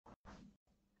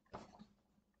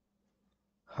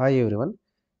Hi everyone.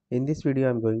 In this video,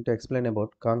 I am going to explain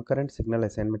about concurrent signal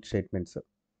assignment statements.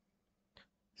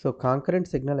 So, concurrent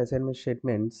signal assignment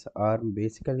statements are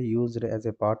basically used as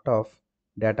a part of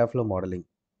data flow modeling.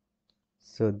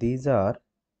 So, these are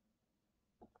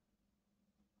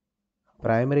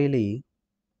primarily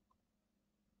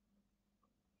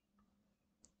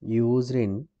used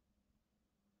in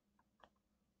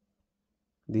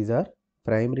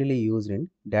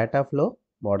data flow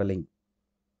modeling.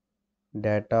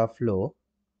 Data flow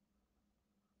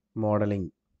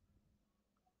modeling.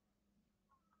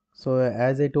 So,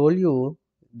 as I told you,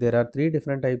 there are three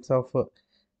different types of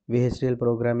VHDL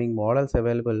programming models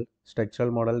available: structural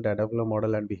model, data flow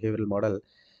model, and behavioral model.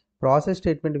 Process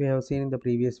statement we have seen in the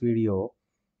previous video.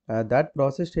 That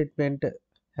process statement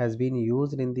has been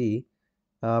used in the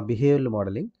behavioral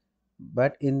modeling,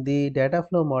 but in the data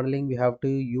flow modeling we have to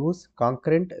use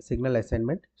concurrent signal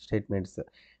assignment statements.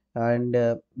 And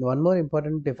one more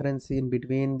important difference in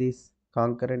between this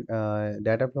concurrent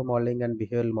data flow modeling and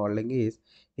behavioral modeling is,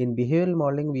 in behavioral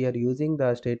modeling we are using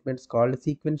the statements called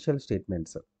sequential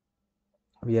statements.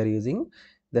 We are using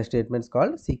the statements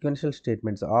called sequential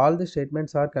statements. All the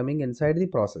statements are coming inside the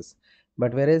process,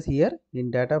 but whereas here in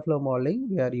data flow modeling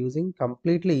we are using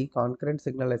completely concurrent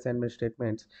signal assignment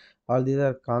statements. All these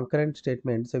are concurrent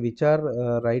statements which are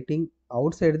writing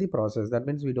outside the process. That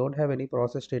means we don't have any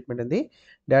process statement in the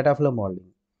data flow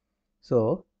modeling.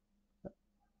 So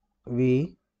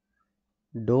we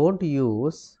don't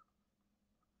use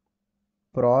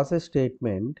process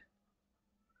statement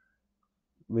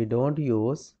we don't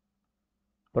use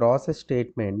process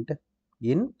statement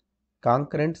in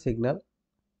concurrent signal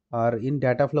or in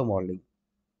data flow modeling.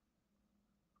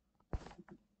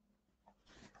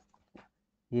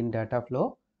 In data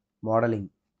flow modeling.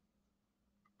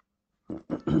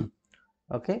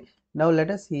 Okay, now let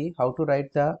us see how to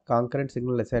write the concurrent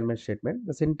signal assignment statement.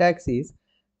 The syntax is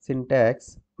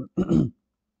syntax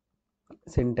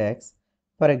syntax.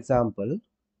 For example,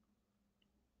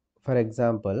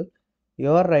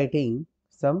 you are writing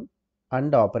some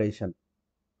AND operation.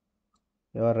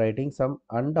 You are writing some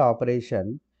AND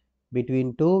operation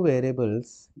between two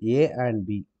variables A and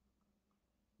B.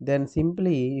 Then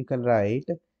simply you can write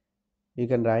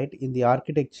in the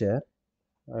architecture.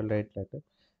 I'll write later.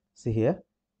 See here,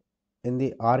 in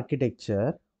the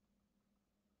architecture,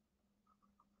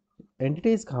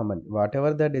 entity is common.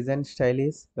 Whatever the design style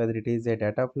is, whether it is a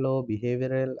data flow,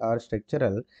 behavioral, or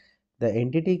structural, the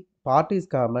entity part is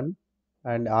common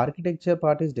and architecture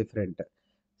part is different.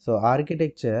 So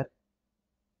architecture,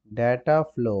 data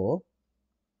flow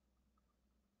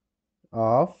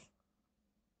of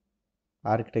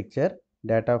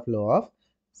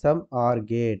some OR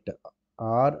gate,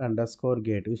 R underscore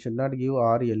gate. We should not give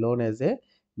R alone as a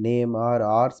name, or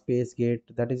R space gate.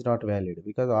 That is not valid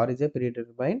because R is a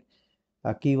predetermined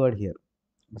keyword here.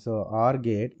 So OR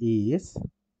gate is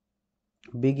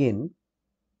begin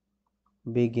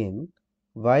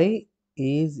y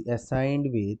is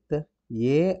assigned with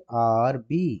A or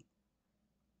B.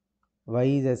 Y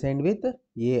is assigned with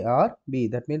A or B.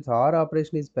 That means OR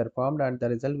operation is performed and the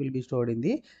result will be stored in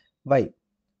the Y.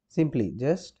 Simply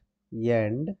just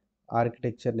end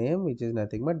architecture name, which is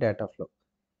nothing but data flow.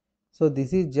 So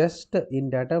this is just in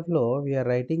data flow we are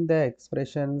writing the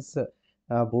expressions,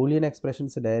 Boolean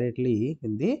expressions directly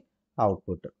in the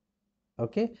output.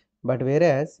 Okay, but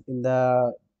whereas in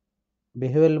the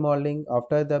behavioral modeling,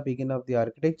 after the begin of the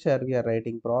architecture we are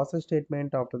writing process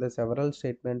statement. After the several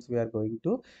statements we are going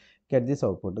to get this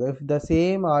output. If the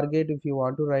same OR gate, if you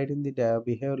want to write in the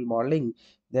behavioral modeling,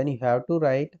 then you have to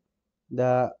write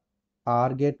the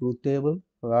OR gate truth table.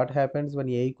 What happens when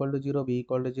A equal to 0, B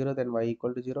equal to 0, then Y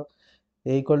equal to 0,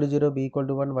 A equal to 0, B equal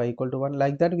to 1, Y equal to 1.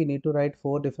 Like that we need to write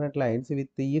 4 different lines with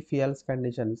the if else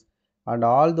conditions, and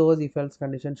all those if else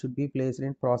conditions should be placed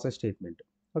in process statement.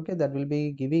 Okay, that will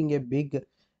be giving a big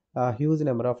huge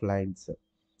number of lines.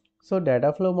 So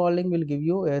data flow modeling will give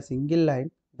you a single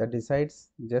line that decides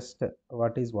just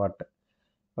what is what.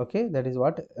 Okay, that is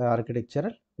what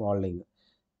architectural modeling.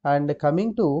 And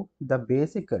coming to the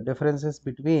basic differences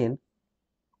between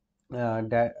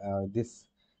this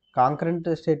concurrent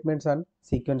statements and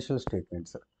sequential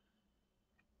statements.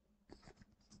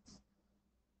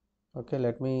 Okay,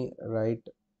 let me write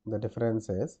the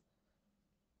differences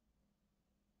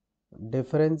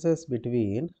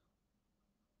between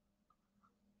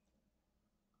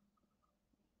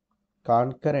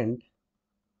concurrent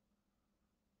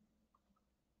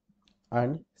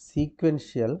and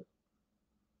sequential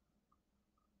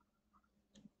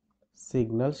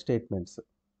signal statements.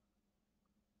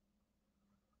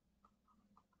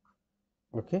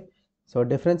 Okay, So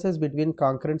differences between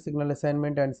concurrent signal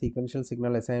assignment and sequential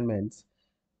signal assignments,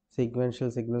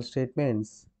 sequential signal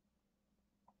statements.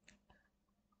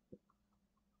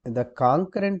 The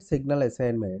concurrent signal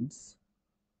assignments,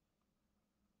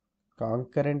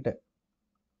 concurrent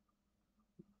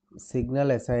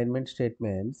signal assignment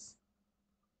statements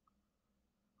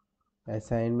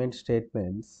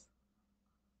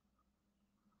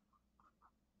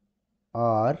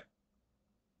are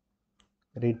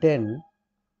written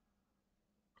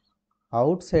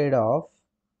outside of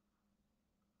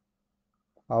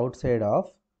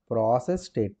process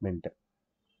statement,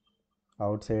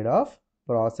 outside of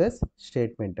process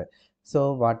statement.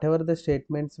 So whatever the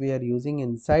statements we are using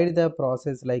inside the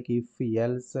process, like if,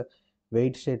 else,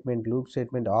 wait statement, loop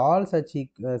statement, all such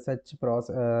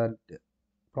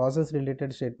process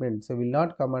related statements will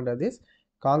not come under this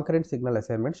concurrent signal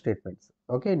assignment statements.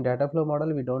 Okay, in data flow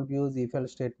model we don't use if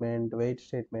else statement, wait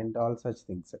statement, all such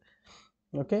things.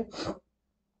 Okay,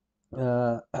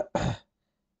 but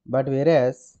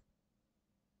whereas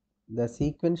the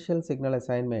sequential signal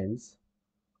assignments,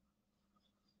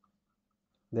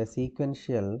 the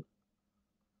sequential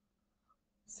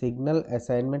signal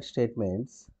assignment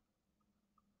statements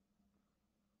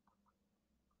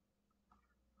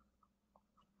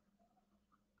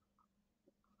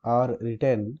are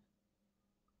written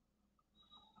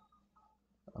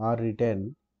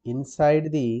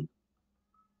inside the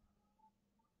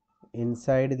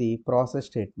process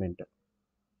statement,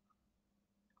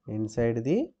 inside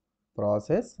the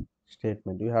process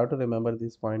statement. You have to remember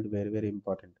this point, very very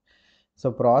important.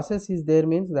 So process is there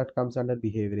means that comes under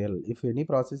behavioral. If any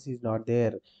process is not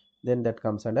there, then that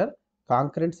comes under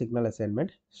concurrent signal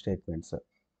assignment statements.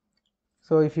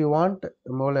 So if you want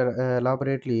more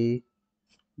elaborately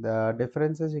the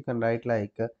differences, you can write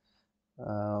like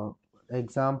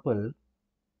example,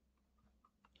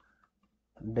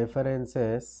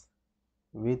 differences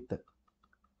with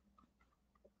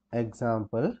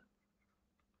example.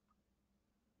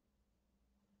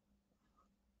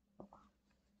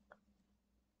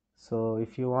 So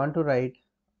if you want to write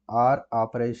OR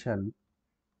operation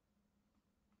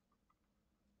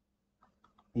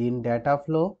in data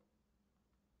flow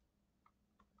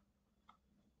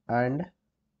and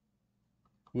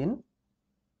in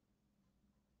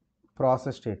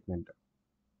process statement,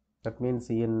 that means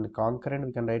in concurrent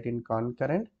we can write in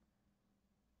concurrent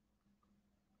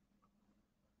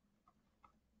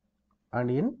and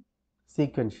in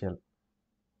sequential,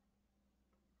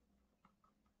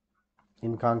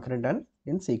 in concurrent and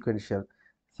in sequential.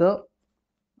 So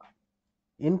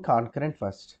in concurrent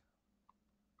first.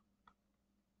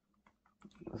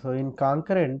 So in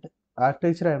concurrent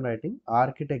architecture I am writing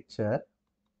architecture,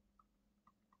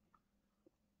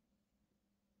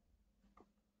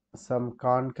 some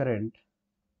concurrent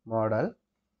model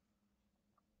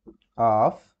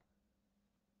of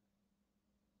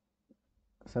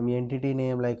some entity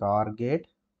name like OR gate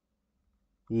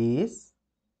is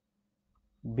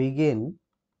begin,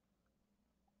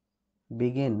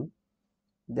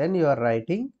 then you are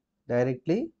writing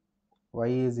directly y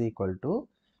is equal to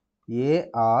A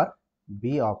or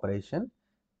B operation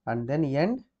and then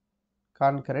end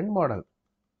concurrent model.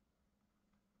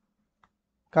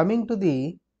 Coming to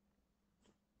the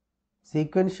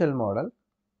sequential model,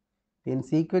 in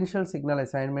sequential signal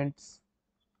assignments,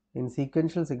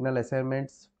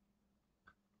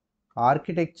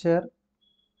 architecture,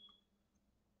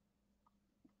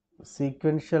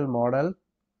 sequential model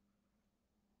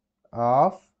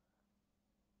of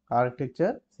OR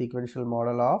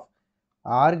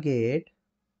gate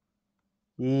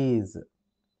is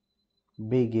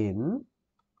begin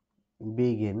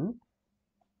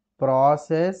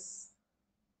process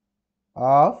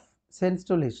of sense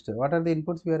to list. What are the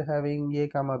inputs we are having? A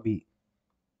comma B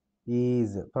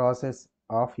is process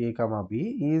of A comma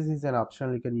B. Is an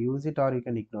optional, you can use it or you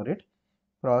can ignore it.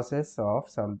 Process of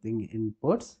something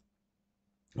inputs.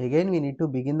 Again we need to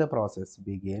begin the process,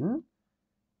 begin,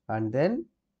 and then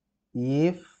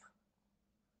if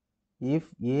A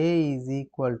is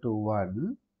equal to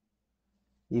 1,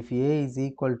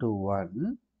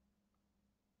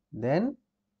 then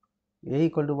A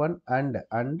equal to 1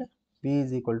 and B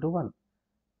is equal to 1,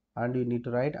 and you need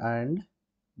to write and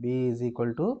B is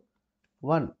equal to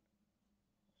 1.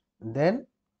 Then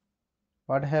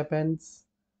what happens?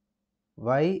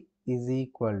 Y is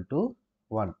equal to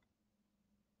 1.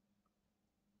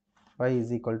 Y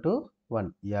is equal to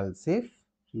 1. Else if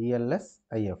else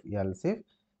if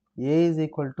A is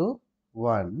equal to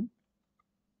 1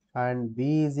 and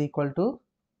B is equal to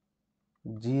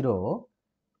 0,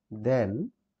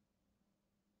 then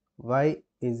Y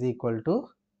is equal to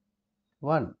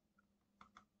 1.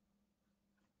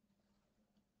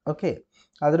 Okay,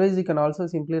 otherwise you can also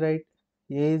simply write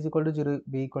a is equal to 0,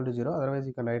 b equal to 0. Otherwise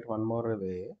you can write one more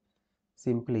way,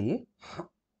 simply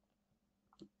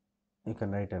you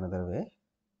can write another way,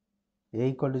 a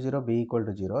equal to 0, b equal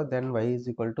to 0, then y is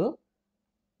equal to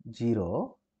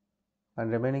 0,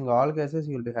 and remaining all cases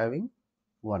you will be having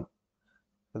 1.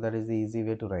 So that is the easy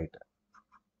way to write.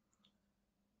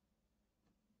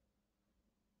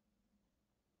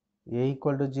 A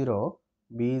equal to 0,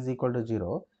 b is equal to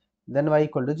 0, then y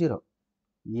equal to 0.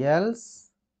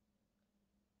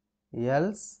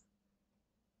 Else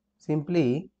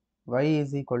simply y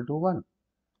is equal to 1.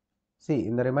 See,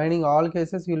 in the remaining all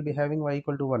cases you will be having y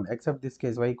equal to 1, except this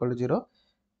case, y equal to 0,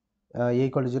 a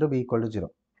equal to 0, b equal to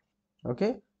 0.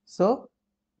 Okay, so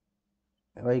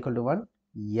y equal to 1,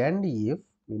 and if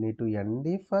we need to end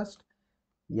the first,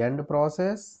 end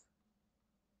process,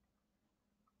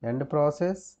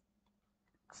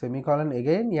 semicolon,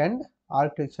 again end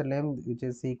architecture name, which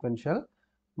is sequential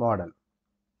model.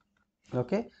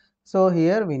 Okay, so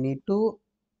here we need to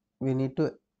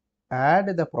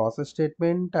add the process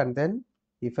statement, and then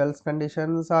if else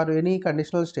conditions or any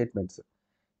conditional statements,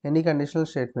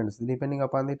 depending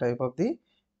upon the type of the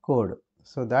code.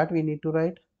 So that we need to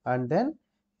write, and then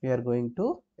we are going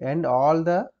to end all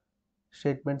the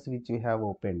statements which we have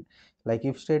opened, like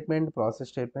if statement, process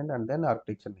statement, and then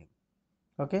architecture name.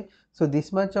 Okay, so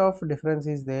this much of difference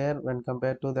is there when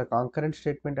compared to the concurrent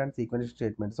statement and sequential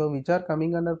statement. So which are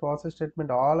coming under process statement,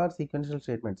 all are sequential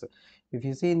statements. If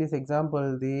you see in this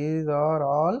example, these are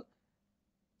all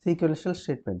sequential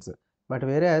statements, but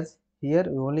whereas here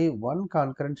only one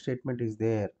concurrent statement is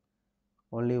there,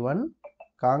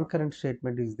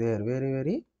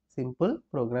 very simple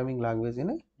programming language in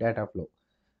a data flow.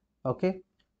 Okay,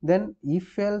 then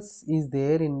if else is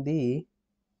there in the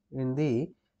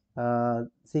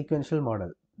sequential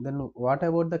model, then what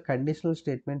about the conditional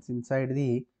statements inside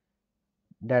the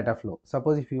data flow?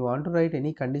 Suppose if you want to write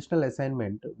any conditional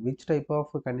assignment, which type of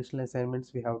conditional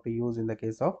assignments we have to use in the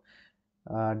case of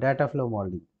data flow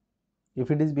modeling? If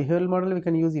it is behavioral model, we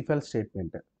can use if else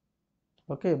statement.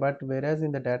 Okay, but whereas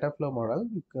in the data flow model,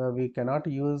 we cannot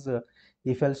use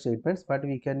if else statements, but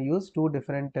we can use two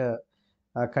different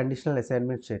conditional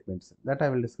assignment statements. That I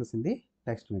will discuss in the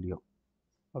next video.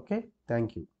 Okay,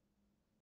 thank you.